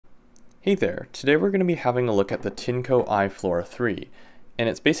Hey there, today we're going to be having a look at the Tineco iFloor 3, and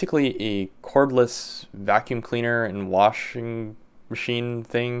it's basically a cordless vacuum cleaner and washing machine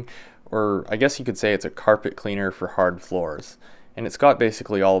thing, or I guess you could say it's a carpet cleaner for hard floors. And it's got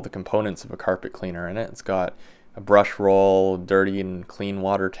basically all the components of a carpet cleaner in it. It's got a brush roll, dirty and clean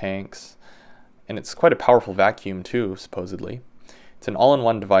water tanks, and it's quite a powerful vacuum too, supposedly. It's an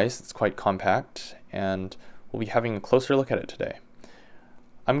all-in-one device, it's quite compact, and we'll be having a closer look at it today.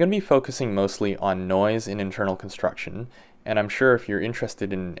 I'm going to be focusing mostly on noise in internal construction, and I'm sure if you're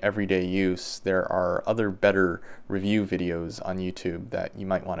interested in everyday use, there are other better review videos on YouTube that you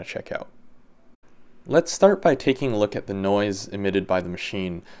might want to check out. Let's start by taking a look at the noise emitted by the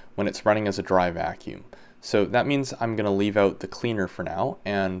machine when it's running as a dry vacuum. So that means I'm going to leave out the cleaner for now,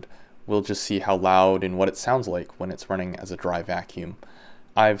 and we'll just see how loud and what it sounds like when it's running as a dry vacuum.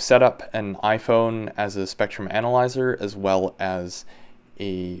 I've set up an iPhone as a spectrum analyzer as well as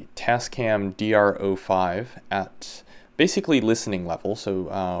a Tascam DR05 at basically listening level,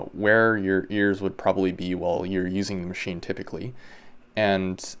 so where your ears would probably be while you're using the machine typically,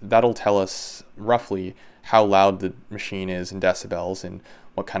 and that'll tell us roughly how loud the machine is in decibels and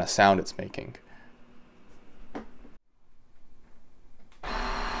what kind of sound it's making.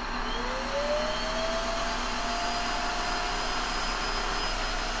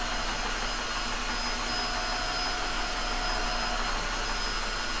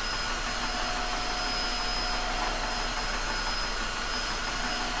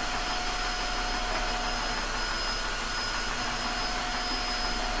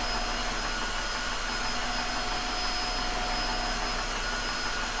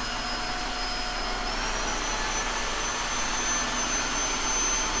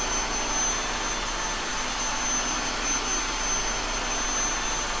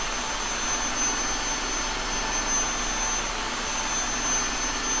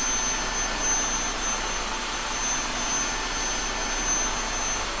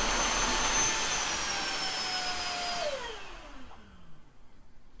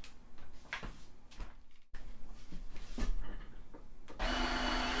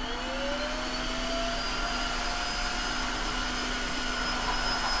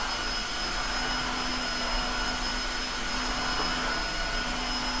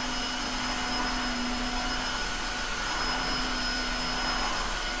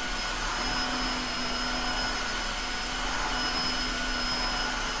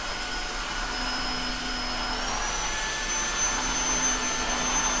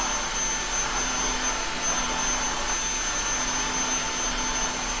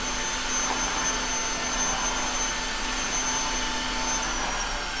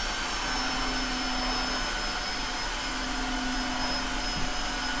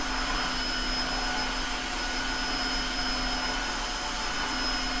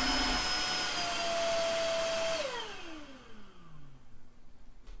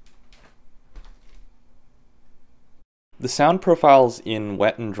 The sound profiles in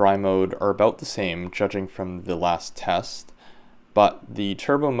wet and dry mode are about the same, judging from the last test, but the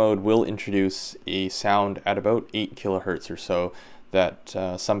turbo mode will introduce a sound at about 8 kilohertz or so that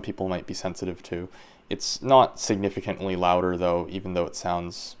some people might be sensitive to. It's not significantly louder though, even though it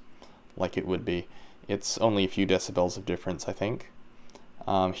sounds like it would be. It's only a few decibels of difference, I think.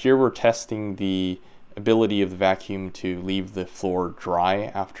 Here we're testing the ability of the vacuum to leave the floor dry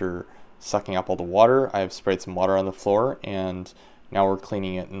after sucking up all the water. I've sprayed some water on the floor, and now we're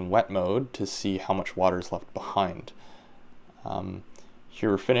cleaning it in wet mode to see how much water is left behind.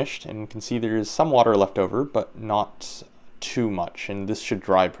 Here we're finished, and you can see there is some water left over, but not too much, and this should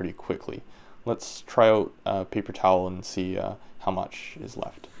dry pretty quickly. Let's try out a paper towel and see how much is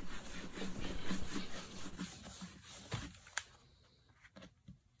left.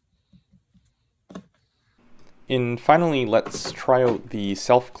 And finally, let's try out the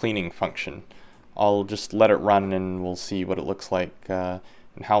self-cleaning function. I'll just let it run and we'll see what it looks like and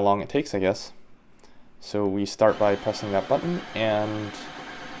how long it takes, I guess. So we start by pressing that button, and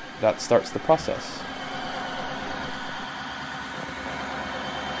that starts the process.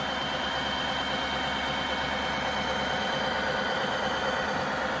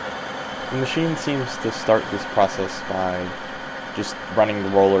 The machine seems to start this process by just running the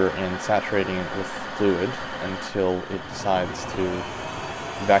roller and saturating it with fluid until it decides to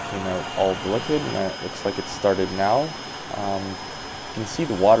vacuum out all the liquid, and it looks like it's started now. You can see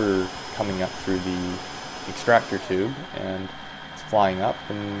the water coming up through the extractor tube, and it's flying up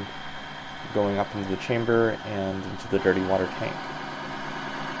and going up into the chamber and into the dirty water tank.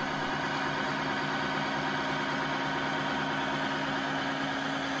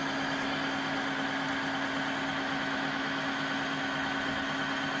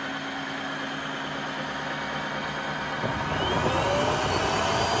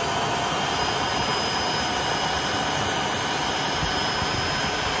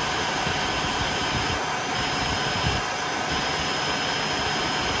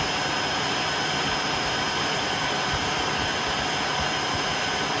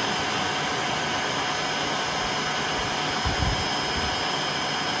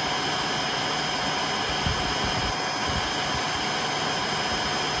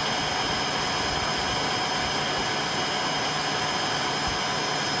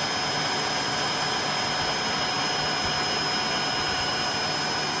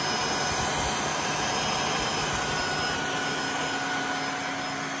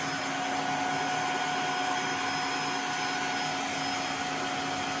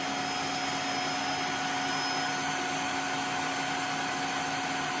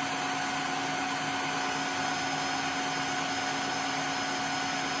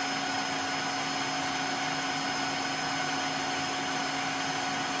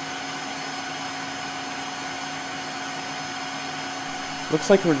 Looks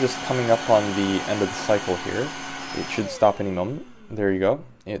like we're just coming up on the end of the cycle here. It should stop any moment. There you go.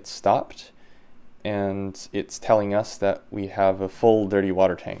 It stopped. And it's telling us that we have a full dirty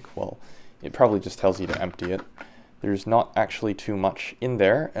water tank. Well, it probably just tells you to empty it. There's not actually too much in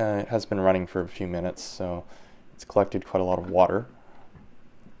there. It has been running for a few minutes, so it's collected quite a lot of water.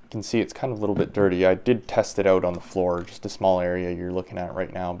 You can see it's kind of a little bit dirty. I did test it out on the floor, just a small area you're looking at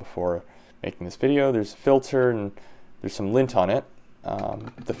right now before making this video. There's a filter and there's some lint on it.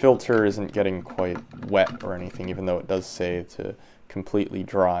 The filter isn't getting quite wet or anything, even though it does say to completely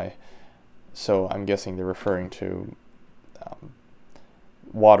dry. So I'm guessing they're referring to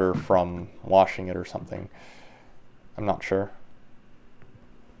water from washing it or something. I'm not sure.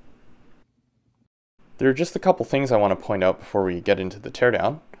 There are just a couple things I want to point out before we get into the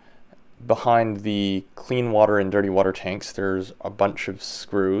teardown. Behind the clean water and dirty water tanks, there's a bunch of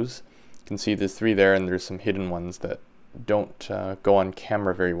screws. You can see there's 3 there, and there's some hidden ones that don't go on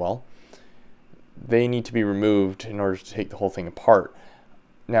camera very well. They need to be removed in order to take the whole thing apart.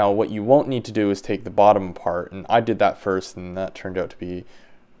 Now, what you won't need to do is take the bottom apart, and I did that first, and that turned out to be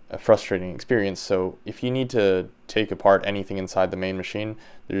a frustrating experience. So if you need to take apart anything inside the main machine,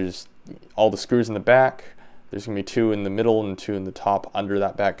 there's all the screws in the back, there's going to be 2 in the middle and 2 in the top under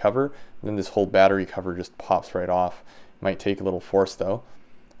that back cover, and then this whole battery cover just pops right off. Might take a little force though.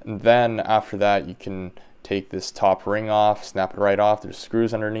 And then after that you can take this top ring off, snap it right off, there's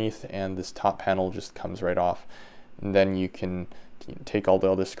screws underneath, and this top panel just comes right off. And then you can take all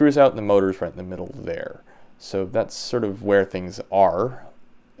the other screws out, and the motor's right in the middle there. So that's sort of where things are.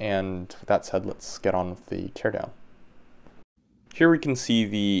 And with that said, let's get on with the teardown. Here we can see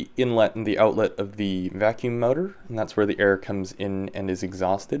the inlet and the outlet of the vacuum motor, and that's where the air comes in and is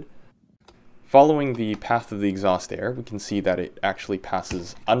exhausted. Following the path of the exhaust air, we can see that it actually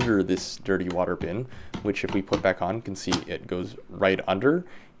passes under this dirty water bin, which if we put back on, you can see it goes right under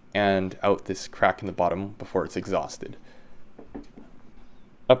and out this crack in the bottom before it's exhausted.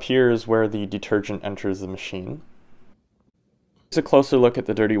 Up here is where the detergent enters the machine. Here's a closer look at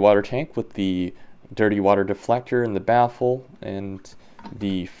the dirty water tank with the dirty water deflector and the baffle and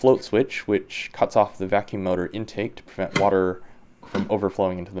the float switch, which cuts off the vacuum motor intake to prevent water from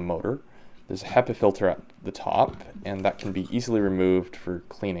overflowing into the motor. There's a HEPA filter at the top, and that can be easily removed for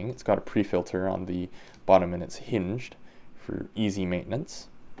cleaning. It's got a pre-filter on the bottom and it's hinged for easy maintenance.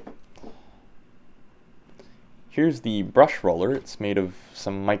 Here's the brush roller. It's made of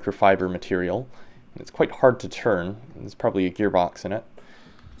some microfiber material, and it's quite hard to turn. There's probably a gearbox in it.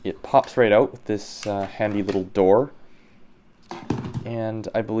 It pops right out with this handy little door, and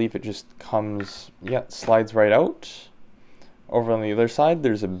I believe it just comes, slides right out. Over on the other side,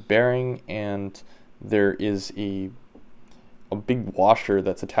 there's a bearing, and there is a big washer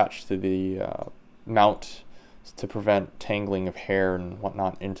that's attached to the mount to prevent tangling of hair and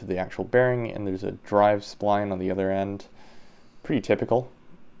whatnot into the actual bearing, and there's a drive spline on the other end. Pretty typical.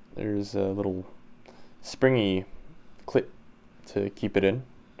 There's a little springy clip to keep it in.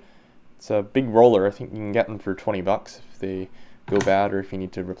 It's a big roller. I think you can get them for 20 bucks if they go bad or if you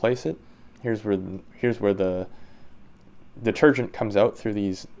need to replace it. Here's where the detergent comes out through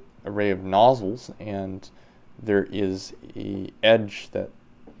these array of nozzles, and there is a edge that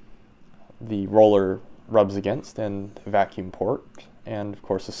the roller rubs against, and a vacuum port, and of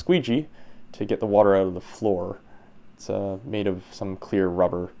course a squeegee to get the water out of the floor. It's made of some clear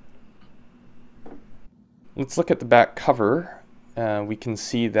rubber. Let's look at the back cover. We can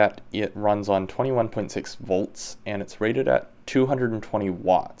see that it runs on 21.6 volts and it's rated at 220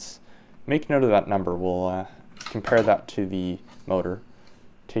 watts. Make note of that number. We'll compare that to the motor.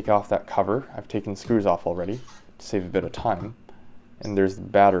 Take off that cover. I've taken screws off already to save a bit of time. And there's the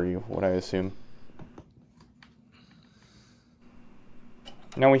battery, what I assume.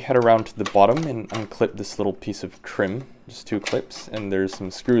 Now we head around to the bottom and unclip this little piece of trim, just 2 clips, and there's some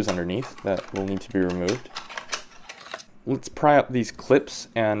screws underneath that will need to be removed. Let's pry up these clips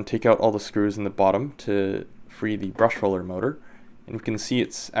and take out all the screws in the bottom to free the brush roller motor. And you can see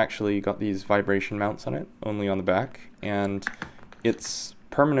it's actually got these vibration mounts on it, only on the back, and it's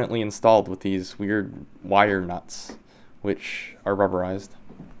permanently installed with these weird wire nuts, which are rubberized.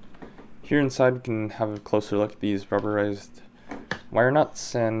 Here inside we can have a closer look at these rubberized wire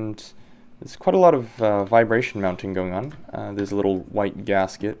nuts, and there's quite a lot of vibration mounting going on. There's a little white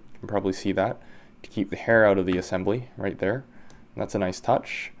gasket, you can probably see that, to keep the hair out of the assembly right there. And that's a nice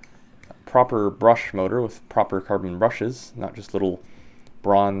touch. Proper brush motor with proper carbon brushes, not just little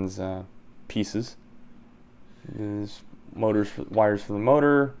bronze pieces. There's wires for the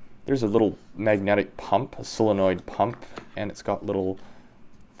motor. There's a little magnetic pump, a solenoid pump, and it's got little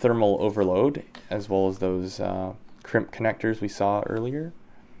thermal overload, as well as those crimp connectors we saw earlier.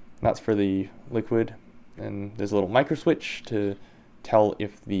 That's for the liquid, and there's a little micro switch to tell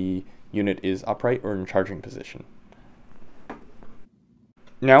if the unit is upright or in charging position.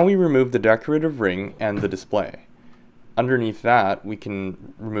 Now we remove the decorative ring and the display. Underneath that, we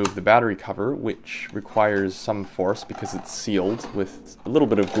can remove the battery cover, which requires some force because it's sealed with a little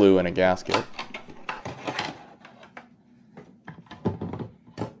bit of glue and a gasket.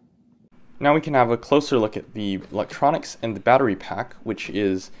 Now we can have a closer look at the electronics and the battery pack, which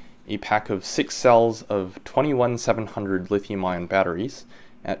is a pack of 6 cells of 21700 lithium-ion batteries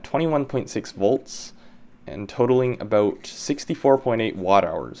at 21.6 volts and totaling about 64.8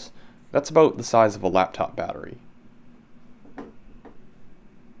 watt-hours. That's about the size of a laptop battery.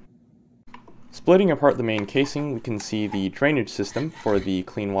 Splitting apart the main casing, we can see the drainage system for the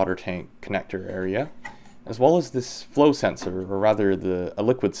clean water tank connector area, as well as this flow sensor, or rather a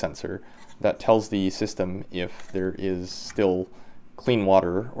liquid sensor, that tells the system if there is still clean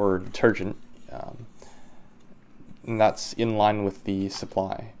water or detergent, and that's in line with the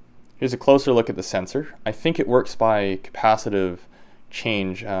supply. Here's a closer look at the sensor. I think it works by capacitive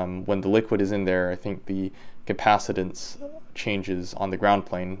change. When the liquid is in there, I think the capacitance changes on the ground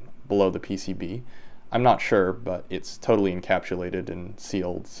plane below the PCB. I'm not sure, but it's totally encapsulated and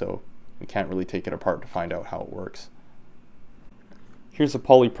sealed, so we can't really take it apart to find out how it works. Here's a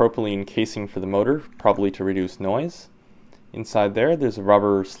polypropylene casing for the motor, probably to reduce noise. Inside there's a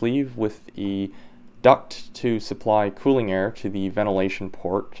rubber sleeve with a duct to supply cooling air to the ventilation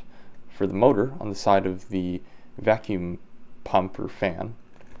port for the motor on the side of the vacuum pump or fan.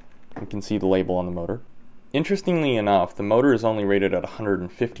 You can see the label on the motor. Interestingly enough, the motor is only rated at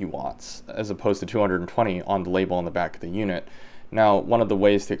 150 watts as opposed to 220 on the label on the back of the unit. Now, one of the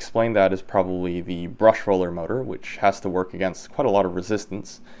ways to explain that is probably the brush roller motor, which has to work against quite a lot of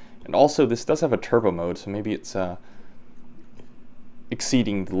resistance. And also, this does have a turbo mode, so maybe it's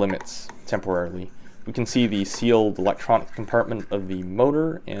exceeding the limits temporarily. We can see the sealed electronic compartment of the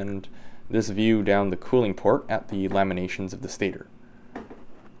motor, and there's a view down the cooling port at the laminations of the stator.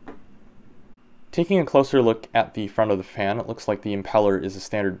 Taking a closer look at the front of the fan, it looks like the impeller is a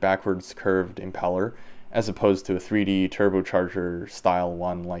standard backwards curved impeller, as opposed to a 3D turbocharger style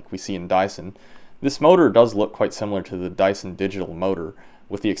one like we see in Dyson. This motor does look quite similar to the Dyson digital motor,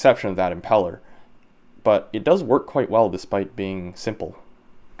 with the exception of that impeller, but it does work quite well despite being simple.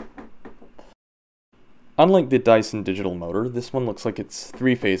 Unlike the Dyson digital motor, this one looks like it's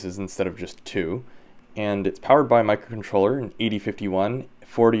 3 phases instead of just 2, and it's powered by a microcontroller, an 8051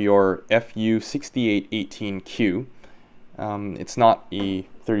 or FU6818Q. It's not a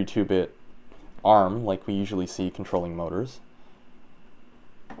 32-bit ARM like we usually see controlling motors.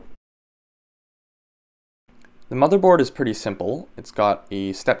 The motherboard is pretty simple. It's got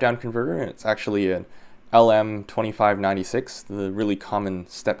a step-down converter, and it's actually an LM2596, the really common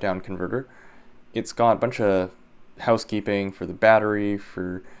step-down converter. It's got a bunch of housekeeping for the battery,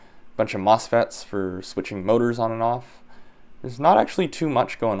 for a bunch of MOSFETs for switching motors on and off. There's not actually too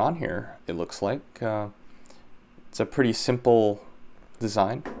much going on here, it looks like. It's a pretty simple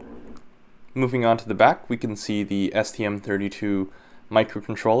design. Moving on to the back, we can see the STM32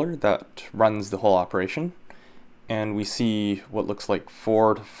 microcontroller that runs the whole operation. And we see what looks like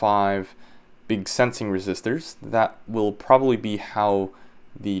 4 to 5 big sensing resistors. That will probably be how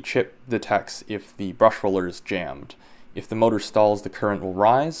the chip detects if the brush roller is jammed. If the motor stalls, the current will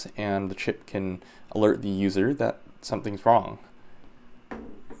rise, and the chip can alert the user that something's wrong.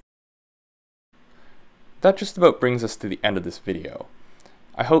 That just about brings us to the end of this video.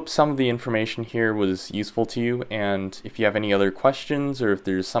 I hope some of the information here was useful to you, and if you have any other questions or if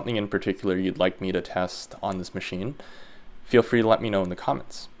there's something in particular you'd like me to test on this machine, feel free to let me know in the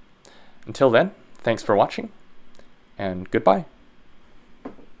comments. Until then, thanks for watching, and goodbye.